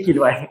ตามที่คิด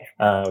ไว้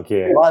โอเค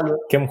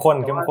เข้มข้น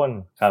ค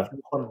รับเข้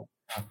มข้น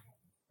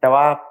แต่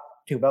ว่า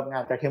ถึงแบบงา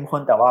นจะเข้มข้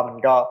นแต่ว่ามั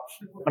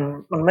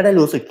นไม่ได้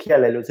รู้สึกเครียด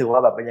เลยรู้สึกว่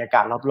าแบบบรรยาก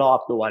าศรอบ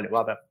ๆตัวหรือว่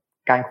าแบบ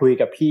การคุย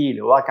กับพี่ห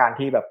รือว่าการ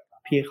ที่แบบ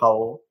พี่เขา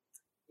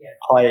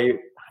คอย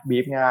บี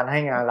ฟงานให้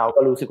งานเราก็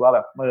รู้สึกว่าแบ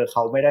บเข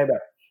าไม่ได้แบ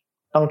บ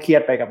ต้องเครีย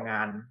ดไปกับง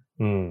าน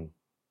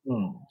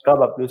ก็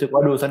แบบรู้สึกว่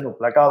าดูสนุก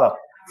แล้วก็แบบ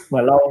เหมื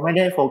อนเราไม่ไ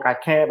ด้โฟกัส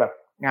แค่แบบ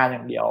งานอย่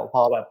างเดียวพ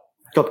อแบบ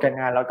จบจาก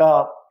งานแล้วก็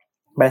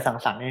ไปสัง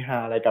สรรค์ให้ฮา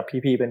อะไรกับ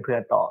พี่ๆเป็นเพื่อ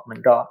นต่อมัน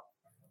ก็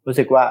รู้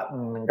สึกว่า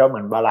มันก็เหมื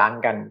อนบาลาน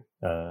ซ์กัน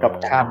กับ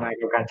การทำงาน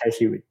กับการใช้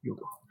ชีวิตอยู่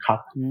ครับ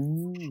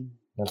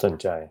น่าสน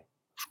ใจ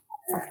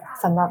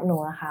สำหรับหนู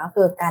นะคะก็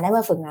คือการได้ม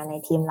าฝึกงานใน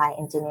ทีม Line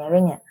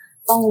Engineering เนี่ย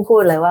ต้องพู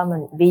ดเลยว่ามั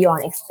น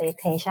beyond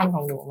expectation ข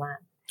องหนูมาก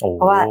เ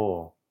พราะว่า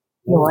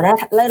หนู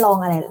ได้ลอง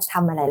อะไรท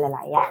ำอะไรหล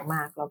ายๆอย่างม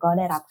ากแล้วก็ไ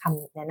ด้รับค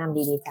ำแนะนำ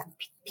ดีๆจาก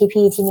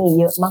พี่ๆที่นี่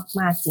เยอะ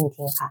มากๆจ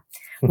ริงๆค่ะ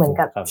เหมือน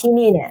กับที่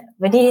นี่เนี่ย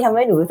เป็นที่ที่ทำใ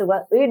ห้หนูรู้สึกว่า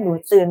หนู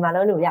ตื่นมาแล้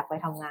วหนูอยากไป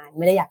ทำงาน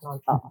ไม่ได้อยากนอน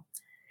ต่อ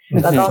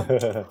แล้วก็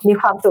มี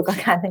ความสุขกับ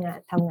การ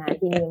ทำงาน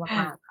ที่นี่มา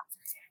กๆค่ะ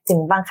ถึง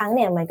บางครั้งเ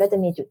นี่ยมันก็จะ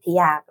มีจุดที่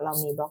ยากเรา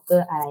มีบล็อกเกอ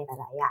ร์อะไร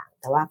หลายๆอย่าง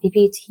แต่ว่า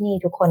พี่ๆที่นี่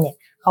ทุกคนเนี่ย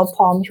เขาพ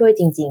ร้อมช่วย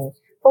จริง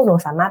ๆพวกหนู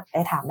สามารถไป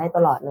ถามได้ต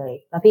ลอดเลย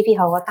แล้วพี่ๆเ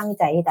ขาก็ตั้ง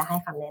ใจที่จะให้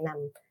คำแนะน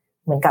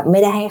ำเหมือนกับไม่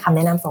ได้ให้คำแ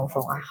นะนำส่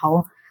งๆเขา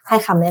ให้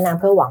คำแนะนำ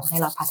เพื่อหวังให้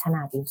เราพัฒน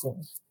าจริง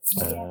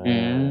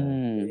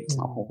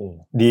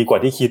ดีกว่า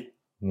ที่คิด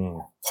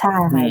ใช่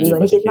ค่ะดีกว่า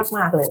ที่คิดม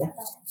ากๆเลย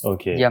โอ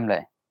เคเยี่ยมเล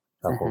ย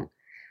ครับผม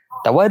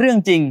แต่ว่าเรื่อง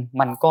จริง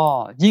มันก็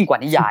ยิ่งกว่า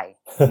นิยาย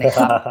นะค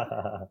รับ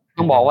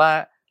ต้องบอกว่า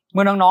เ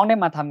มื่อน้องๆได้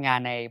มาทำงาน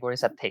ในบริ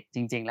ษัทเทคจ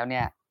ริงๆแล้วเ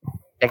นี่ย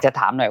อยากจะ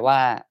ถามหน่อยว่า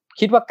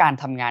คิดว่าการ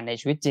ทำงานใน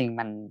ชีวิตจริง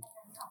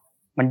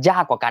มันยา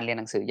กกว่าการเรียน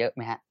หนังสือเยอะไห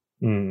มฮะ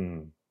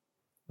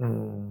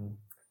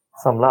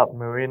สำหรับ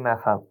มิรินน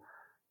ะครับ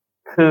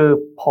คือ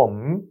ผม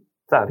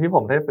จากที่ผ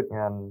มได้ฝึกง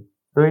าน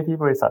ด้วยที่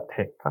บริษัทเท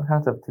คค่อนข้าง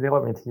จะที่เรียกว่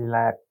าเป็นที่แร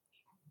ก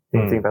จ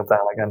ริงๆต่า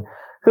งๆอะไรกัน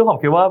คือผม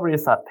คิดว่าบริ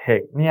ษัทเท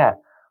คเนี่ย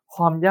ค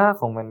วามยาก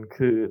ของมัน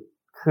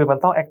คือมัน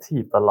ต้องแอคที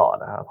ฟตลอด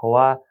นะครับเพราะ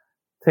ว่า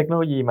เทคโนโ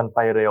ลยีมันไป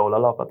เร็วแล้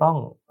วเราก็ต้อง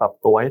ปรับ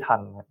ตัวให้ทั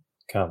น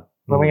ครับ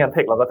เมื่อไม่งั้นเท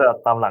คเราก็จะ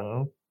ตามหลัง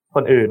ค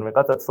นอื่นมัน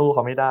ก็จะสู้เข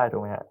าไม่ได้ถู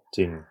กไหมฮะจ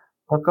ริง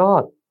แล้วก็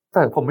แ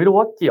ต่ผมไม่รู้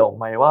ว่าเกี่ยว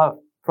ไหมว่า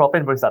เพราะเป็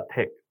นบริษัทเท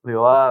คหรือ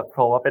ว่าเพร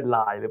าะว่าเป็นไล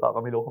น์หรือเปล่า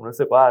ก็ไม่รู้ผมรู้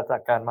สึกว่าจา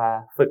กการมา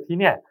ฝึกที่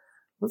เนี่ย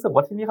รู้สึกว่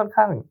าที่นี่ค่อน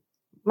ข้าง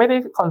ไม่ได้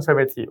คอนเซอร์เว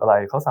ทีฟอะไร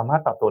เขาสามาร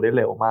ถปรับตัวได้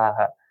เร็วมาก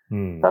ครับ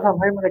ถ้าทำ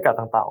ให้บรรยากาศ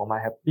ต่างๆออกมา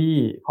แฮปปี้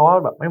เพราะว่า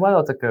แบบไม่ว่าเร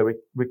าจะเกิด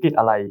วิกฤต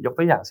อะไรยก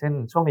ตัวอย่างเช่น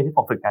ช่วงนี้ที่ผ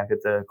มฝึกงานคือ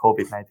เจอโค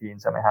วิด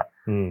 -19 ใช่ไหมฮะ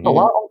แต่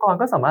ว่าองค์กร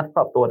ก็สามารถป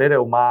รับตัวได้เร็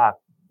วมาก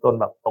จน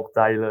แบบตกใจ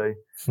เลย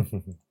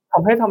ท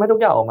ำให้ทุก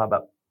อย่างออกมาแบ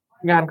บ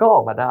งานก็อ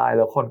อกมาได้แ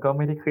ล้วคนก็ไ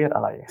ม่ได้เครียดอ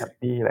ะไรแฮป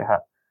ปี้เลยฮ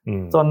ะ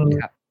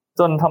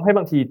จนทำให้บ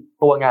างที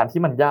ตัวงาน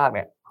ที่มันยากเ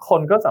นี่ยค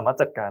นก็สามารถ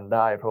จัดการไ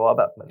ด้เพราะว่า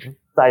แบบเหมือน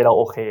ใจเรา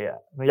โอเคอ่ะ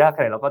ไม่ยากแ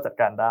ค่ไหนเราก็จัด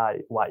การได้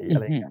ไหวอะ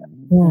ไรอย่างเงี้ย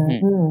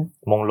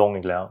มงลง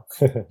อีกแล้ว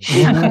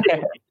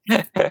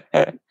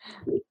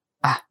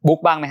บุ๊ก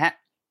บ้างไหมฮะ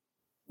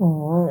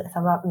ส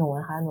ำหรับหนู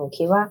นะคะหนู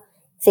คิดว่า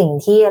สิ่ง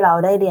ที่เรา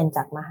ได้เรียนจ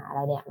ากมหา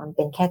ลัยเนี่ยมันเ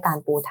ป็นแค่การ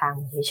ปูทาง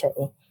เฉย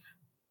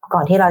ๆก่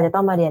อนที่เราจะต้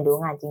องมาเรียนรู้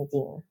งานจ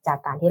ริงๆจาก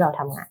การที่เรา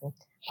ทำงาน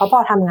เพราะพอ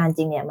ทำงานจ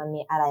ริงเนี่ยมัน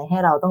มีอะไรให้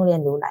เราต้องเรีย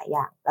นรู้หลายอ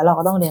ย่างแล้วเรา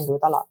ก็ต้องเรียนรู้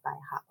ตลอดไป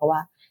ค่ะเพราะว่า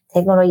เท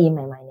คโนโลยีให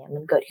ม่ๆเนี่ยมั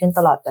นเกิดขึ้นต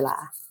ลอดเวลา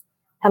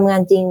ทำงา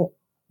นจริง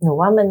หนู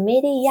ว่ามันไม่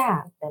ได้ยา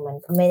กแต่มัน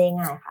ก็ไม่ได้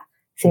ง่ายค่ะ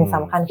สิ่งส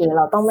ำคัญคือเ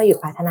ราต้องไม่หยุด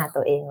พัฒนา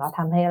ตัวเองแล้วท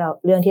ำให้เรา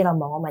เรื่องที่เรา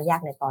มองว่ามันยา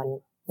กในตอน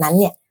นั้น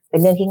เนี่ยเป็น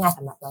เรื่องที่ง่ายส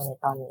ำหรับเราใน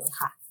ตอนนี้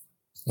ค่ะ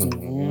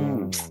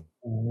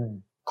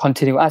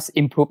continuous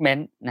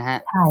improvement นะฮะ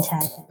ใช่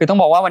ๆคือต้อง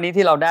บอกว่าวันนี้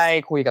ที่เราได้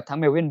คุยกับทั้ง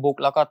เมลวินบุ๊ก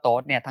แล้วก็โต๊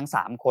ดเนี่ยทั้ง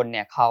3คนเ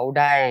นี่ยเขา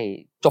ได้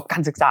จบกา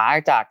รศึกษา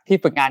จากที่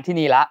ฝึกงานที่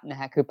นี่แล้วนะ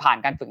ฮะคือผ่าน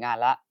การฝึกงาน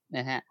แล้วน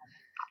ะฮะ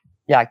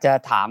อยากจะ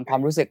ถามควา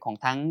มรู้สึกของ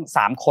ทั้ง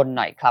3คนห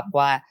น่อยครับ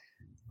ว่า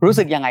รู้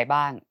สึกยังไง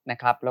บ้างนะ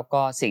ครับแล้วก็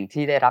สิ่ง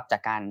ที่ได้รับจา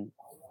กการ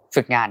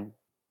ฝึกงาน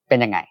เป็น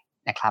ยังไง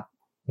นะครับ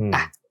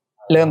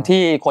เริ่ม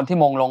ที่คนที่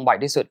มงลงบ่อย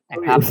ที่สุดนะ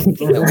ครับเ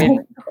มลวิน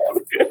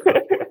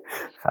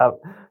ครับ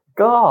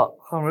ก็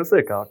ความรู้สึ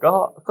ก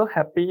ก็แฮ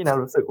ปปี้นะ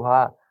รู้สึกว่า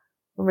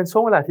มันเป็นช่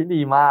วงเวลาที่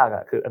ดีมากอ่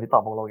ะคืออันนี้ตอ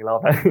บลงอีกรอบ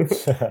นะ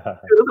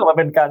คือรู้สึกมัน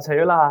เป็นการใช้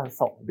เวลา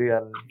2เดือ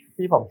น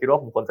ที่ผมคิดว่า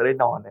ผมควรจะได้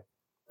นอนเนี่ย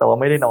แต่ว่า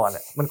ไม่ได้นอนเ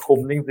นี่ยมันคุ้ม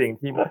จริง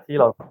ๆที่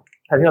เรา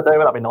แทนที่เราจะได้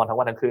เวลาไปนอนทั้ง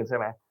วันทั้งคืนใช่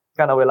ไหมก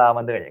ารเอาเวลาม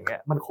าเหนื่อยอย่างเงี้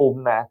ยมันคุ้ม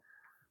นะ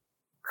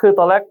คือต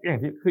อนแรกอย่าง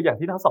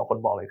ที่ทั้ง2คน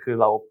บอกเลยคือ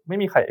เราไม่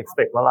มีใคร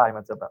expect ว่าไลน์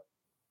มันจะแบบ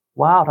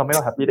ว้าวทำให้เร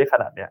าแฮปปี้ได้ข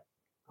นาดเนี้ย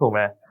ถูกไห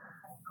ม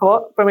เพราะ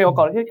เป็นองค์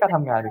กรที่การท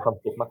ำงานมีความ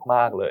สุขม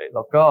ากๆเลยแ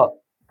ล้วก็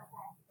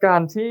กา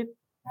รที่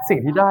สิ่ง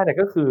ที่ได้เนี่ย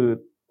ก็คือ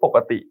ปก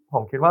ติผ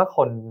มคิดว่าค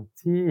น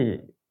ที่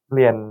เ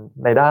รียน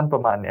ในด้านปร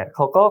ะมาณเนี้ยเข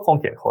าก็คง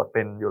เขียนโค้ดเ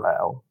ป็นอยู่แล้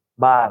ว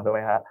บ้างถูกไห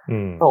มฮะ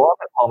เพราะว่า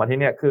พอมาที่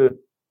เนี่ยคือ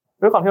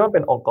ด้วยความที่มันเ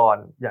ป็นองค์กร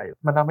ใหญ่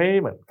มันทำให้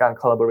เหมือนการ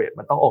collaborate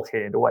มันต้องโอเค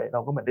ด้วยเรา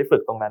ก็เหมือนได้ฝึ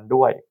กตรงนั้น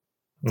ด้วย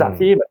จาก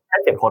ที่แบบแค่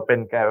เขียนโค้ดเป็น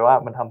กลายเป็นว่า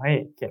มันทำให้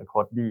เขียนโค้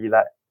ดดีแล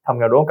ะทำ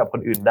งานร่วมกับค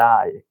นอื่นได้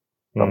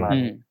ประมาณ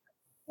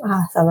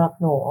สำหรับ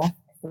หนู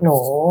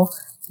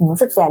รู้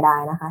สึกเสียดาย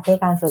นะคะที่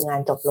การฝึกงา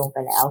นจบลงไป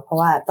แล้วเพราะ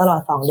ว่าตลอ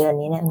ด2เดือน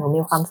นี้เนี่ยหนู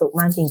มีความสุข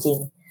มากจริง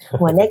ๆ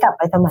เหมือนได้กลับไ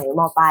ปสมัย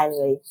ม.ปลายเล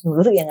ยหนู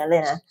รู้สึกอย่างนั้นเล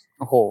ยนะ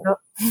โอ้โห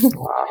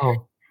ว้าว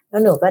แล้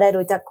วหนูก็ได้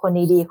รู้จักคน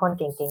ดีๆคน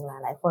เก่งๆห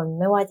ลายๆคน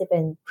ไม่ว่าจะเป็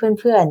นเ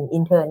พื่อนๆอิ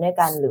นเทอร์ด้วย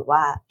กันหรือว่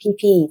า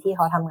พี่ๆที่เข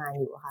าทำงาน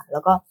อยู่ค่ะแล้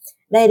วก็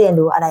ได้เรียน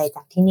รู้อะไรจ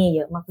ากที่นี่เ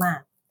ยอะมาก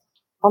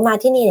ๆเพราะมา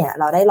ที่นี่เนี่ย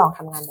เราได้ลองท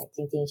ำงานแบบจ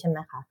ริงๆใช่ไหม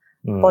คะ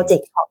โปรเจก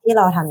ต์ที่เ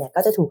ราทำเนี่ย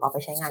ก็จะถูกเอาไป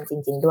ใช้งานจ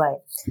ริงๆด้วย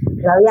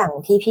แล้วอย่าง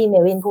ที่พี่เม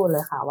วินพูดเล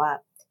ยค่ะว่า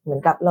เหมือ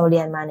นกับเราเรี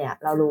ยนมาเนี่ย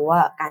เรารู้ว่า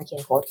การเขีย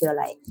นโค้ดคืออะ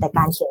ไรแต่ก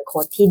ารเขียนโค้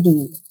ดที่ดี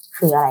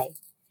คืออะไร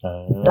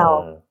เรา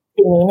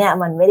สิ่งนี้เนี่ย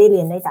มันไม่ได้เ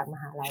รียนได้จากม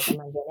หาลัยแต่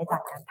มันเรียนได้จา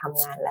กการท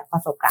ำงานและปร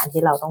ะสบการณ์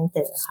ที่เราต้องเจ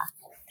อค่ะ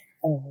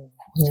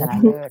ชนะ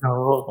เลิศ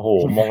โอ้โห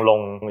มงลง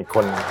อีกค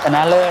นชน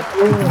ะเลิศ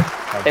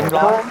เต็ม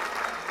ร้อย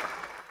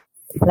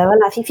แล้วเว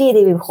ลาพี่ๆ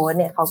รีวิวโค้ด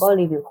เนี่ยเขาก็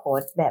รีวิวโค้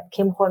ดแบบเ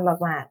ข้มข้น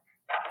มาก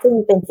ๆซึ่ง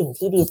เป็นสิ่ง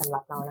ที่ดีสำห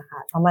รับเรานะคะ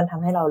เพราะมันท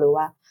ำให้เรารู้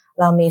ว่า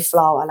เรามี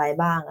flaw อะไร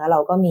บ้างแล้วเรา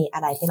ก็มีอะ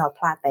ไรที่เราพ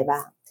ลาดไปบ้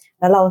าง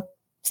แล้วเรา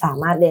สา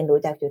มารถเรียนรู้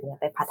จากจุดนี้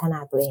ไปพัฒนา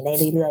ตัวเองได้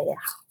เรื่อยๆเลย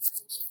ค่ะ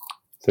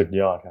สุด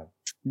ยอดครับ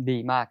ดี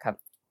มากครับ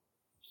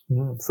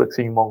ศึก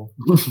ชิงมง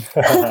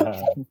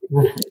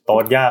ตอ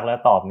บยากแล้ว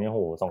ตอบนี่โห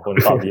2คน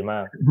ตอบดีมา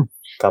ก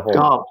ครับผม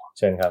เ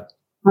ชิญครับ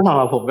ถ้าสำห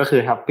รับผมก็คื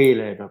อแฮปปี้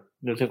เลยแบบ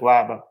รู้สึกว่า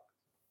แบบ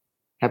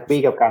แฮปปี้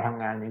กับการท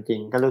ำงานจริง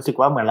ๆก็รู้สึก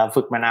ว่าเหมือนเรา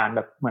ฝึกมานานแ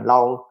บบเหมือนเรา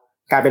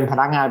กลายเป็นพ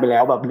นักงานไปแล้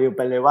วแบบลืมไ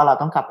ปเลยว่าเรา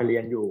ต้องกลับไปเรี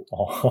ยนอยู่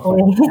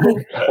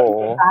โอ้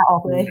ลาออ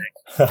กเลย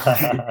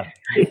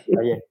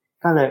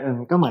ก็เลย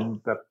ก็เหมือน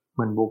แบบเห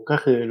มือนบุ๊กก็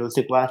คือรู้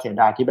สึกว่าเสีย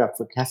ดายที่แบบ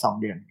ฝึกแค่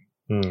2เดือน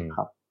ค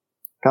รับ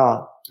ก็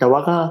แต่ว่า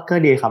ก็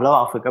ดีครับระหว่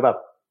างฝึกก็แบบ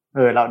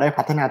เราได้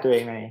พัฒนาตัวเอ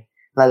งใน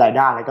หลายๆ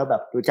ด้านแล้วก็แบ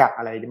บรู้จัก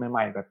อะไรให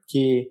ม่ๆแบบ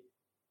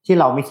ที่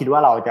เราไม่คิดว่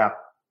าเราจะ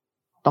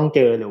ต้องเจ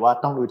อหรือว่า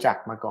ต้องรู้จัก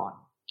มาก่อน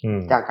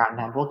จากการ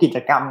ทำพวกกิจ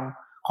กรรม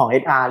ของ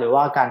HR หรือ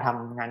ว่าการท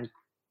ำงาน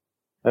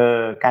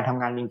การท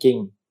ำงานจริง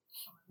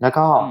แล้ว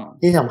ก็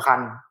ที่สำคัญ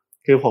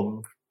คือ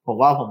ผม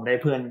ว่าผมได้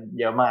เพื่อน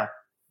เยอะมาก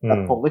แบ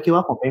บผมก็คิดว่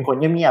าผมเป็นคน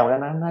เงียบๆแล้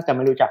วนะน่าจะไ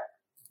ม่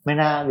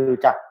น่ารู้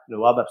จักหรื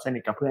อว่าแบบสนิ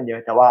ทกับเพื่อนเยอะ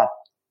แต่ว่า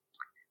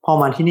พอ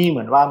มาที่นี่เห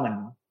มือน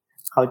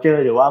เขาเจอ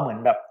หรือว่าเหมือน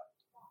แบบ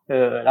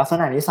ลักษ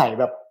ณะนิสัย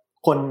แบบ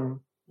คน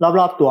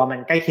รอบๆตัวมัน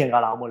ใกล้เคียงกั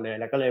บเราหมดเลย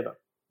แล้วก็เลยแบบ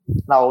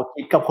เรา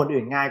คิดกับคน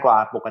อื่นง่ายกว่า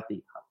ปกติ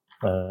ครับ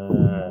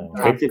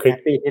คลิป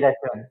ปีที่ได้เ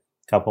พื่อน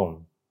ครับผม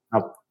ครั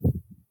บ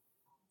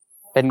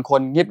เป็นค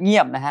นเงี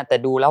ยบๆนะฮะแต่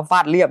ดูแล้วฟา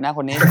ดเรียบนะค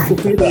นนี้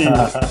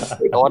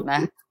โต๊ดนะ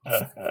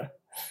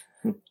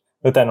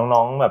แต่น้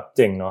องๆแบบเ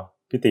จ๋งเนาะ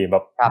พี่ติแบ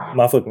บ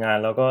มาฝึกงาน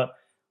แล้วก็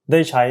ได้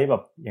ใช้แบ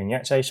บอย่างเงี้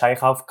ยใช้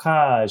คัฟค่า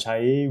ใช้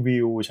วิ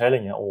วใช้อะไรเ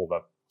งี้ยโอ้แบ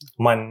บ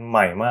มันให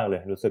ม่มากเล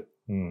ยรู้สึก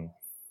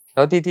แ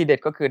ล้วที่เด็ด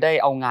ก็คือได้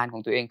เอางานขอ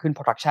งตัวเองขึ้นโป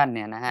รดักชันเ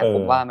นี่ยนะฮะผ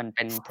มว่ามันเ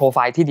ป็นโปรไฟ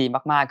ล์ที่ดี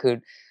มากๆคือ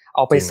เอ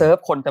าไปเซิร์ฟ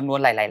คนจำนวน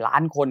หลายๆล้า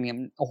นคนเนี่ย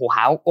โอ้โหห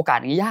าโอกาส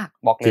นี้ยาก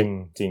บอกเลย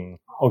จริง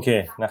โอเค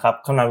นะครับ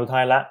คำนามสุดท้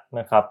ายละ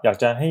นะครับอยาก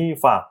จะให้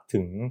ฝากถึ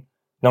ง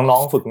น้อ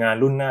งๆฝึกงาน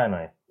รุ่นหน้าห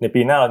น่อยใน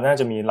ปีหน้าเราน่า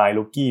จะมีไลน์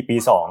ลูกี้ปี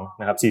2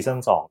นะครับซีซั่น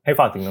2ให้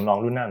ฝากถึงน้อง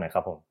ๆรุ่นหน้าหน่อยค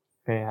รับผม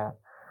นี่ฮะ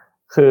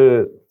คือ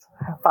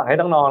ฝากให้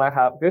น้องๆนะค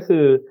รับก็คื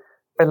อ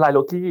เป็นไลน์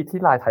ลูกี้ที่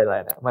ไลน์ไทยแล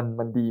นด์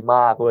มันดีม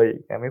ากเลย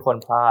ไม่ควร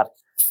พลาด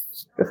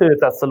ก็คือ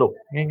จะสรุป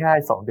ง่าย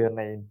ๆ2เดือน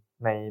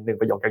ใน1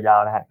ประโยคยาว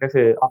ๆนะฮะก็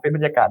คือออฟฟิศบ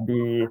รรยากาศ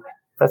ดี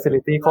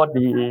facility โคตร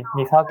ดี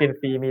มีข้าวกิน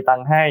ฟรีมีตัง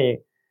ค์ให้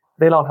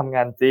ได้ลองทำง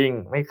านจริง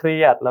ไม่เครี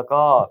ยดแล้ว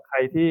ก็ใคร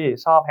ที่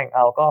ชอบแฮงเอ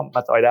าท์ก็ม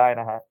าจอยได้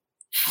นะฮะ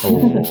โอ้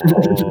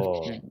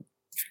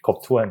ครบ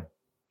ถ้วน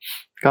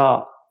ก็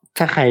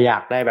ถ้าใครอยา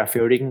กได้แบบ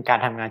ฟีลลิ่งการ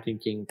ทำงานจ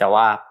ริงๆแต่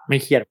ว่าไม่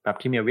เครียดแบบ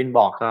ที่เมลวินบ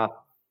อกก็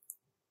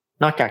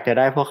นอกจากจะไ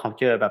ด้พวก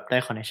cultureแบบได้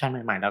คอนเนคชั่น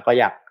ใหม่ๆแล้วก็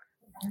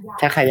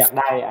ถ้าใครอยาก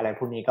ได้อะไรพ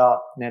วกนี้ก็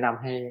แนะน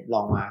ำให้ล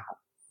องมาครับ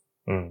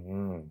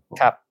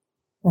ครับ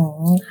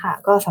ค่ะ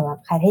ก็สำหรับ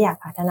ใครที่อยาก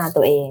พัฒนา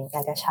ตัวเองอย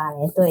ากจะ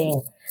challengeตัวเอง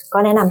ก็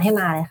แนะนำให้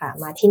มาเลยค่ะ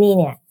มาที่นี่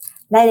เนี่ย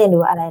ได้เรียน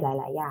รู้อะไรห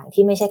ลายๆอย่าง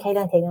ที่ไม่ใช่แค่เ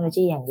รื่องเทคโนโล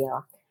ยีอย่างเดียว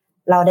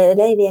เรา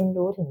ได้เรียน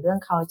รู้ถึงเรื่อง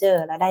culture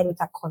และได้รู้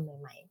จักคน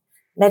ใหม่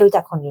ๆได้รู้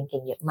จักคนเก่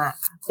งๆเยอะมาก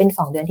ค่ะเป็น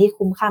2เดือนที่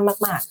คุ้มค่า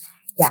มาก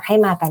ๆอยากให้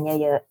มากัน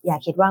เยอะๆอย่า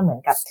คิดว่าเหมือน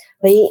กับ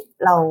เฮ้ย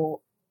เรา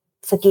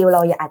สกิลเร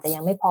าอาจจะยั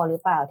งไม่พอหรื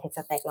อเปล่าเทคส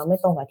แต็กเราไม่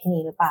ตรงกับที่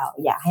นี่หรือเปล่า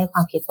อยากให้คว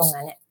ามคิดตรง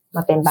นั้นเนี่ยม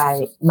าเป็นบ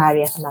าเ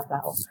รียสำหรับ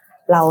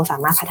เราสา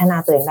มารถพัฒนา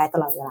ตัวเองได้ต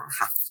ลอดเวลา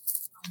ค่ะ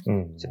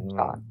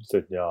สุ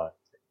ดยอด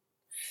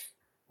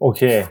โอเ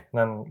ค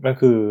นั่นก็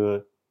คือ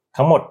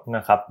ทั้งหมดน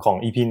ะครับของ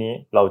EP นี้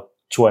เรา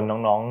ชวน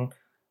น้อง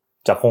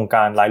ๆจากโครงก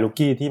าร Line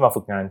Rookie ที่มา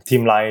ฝึกงานที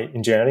ม Line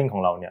Engineering ขอ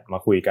งเราเนี่ยมา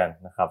คุยกัน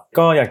นะครับ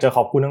ก็อยากจะข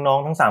อบคุณน้อง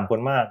ๆทั้ง3คน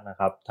มากนะ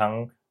ครับทั้ง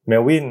เม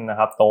ลวินนะ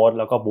ครับโต๊ด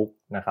แล้วก็บุ๊ก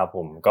นะครับผ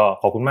มก็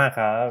ขอบคุณมาก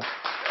ครับ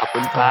ขอบคุ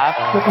ณครับ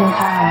ขอบคุณ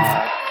ค่ะ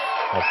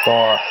แล้วก็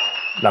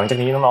หลังจาก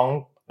นี้น้อง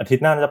ๆอาทิต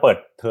ย์หน้าจะเปิด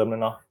เทอมแล้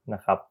วเนาะน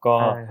ะครับก็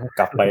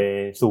กลับไป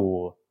สู่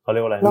เขาเรี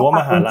ยกว่าอะไรรั้ว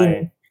มหาลัย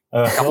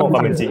กับควา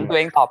มเป็นจริงตัว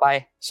เองต่อไป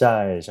ใช่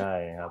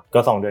ครับก็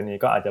2เดือนนี้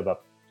ก็อาจจะแบบ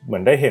เหมื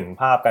อนได้เห็น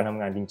ภาพการท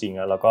ำงานจริง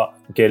ๆแล้วก็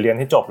เรียน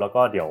ให้จบแล้ว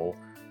ก็เดี๋ยว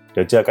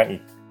เจอกันอี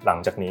กหลัง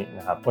จากนี้น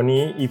ะครับวัน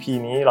นี้ EP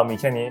นี้เรามี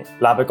แค่นี้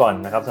ลาไปก่อน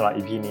นะครับสำหรับ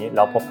EP นี้แ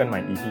ล้วพบกันใหม่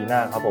EP หน้า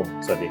ครับผม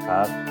สวัสดีค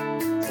รับ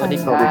สวัสดี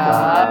ครั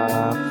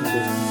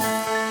บ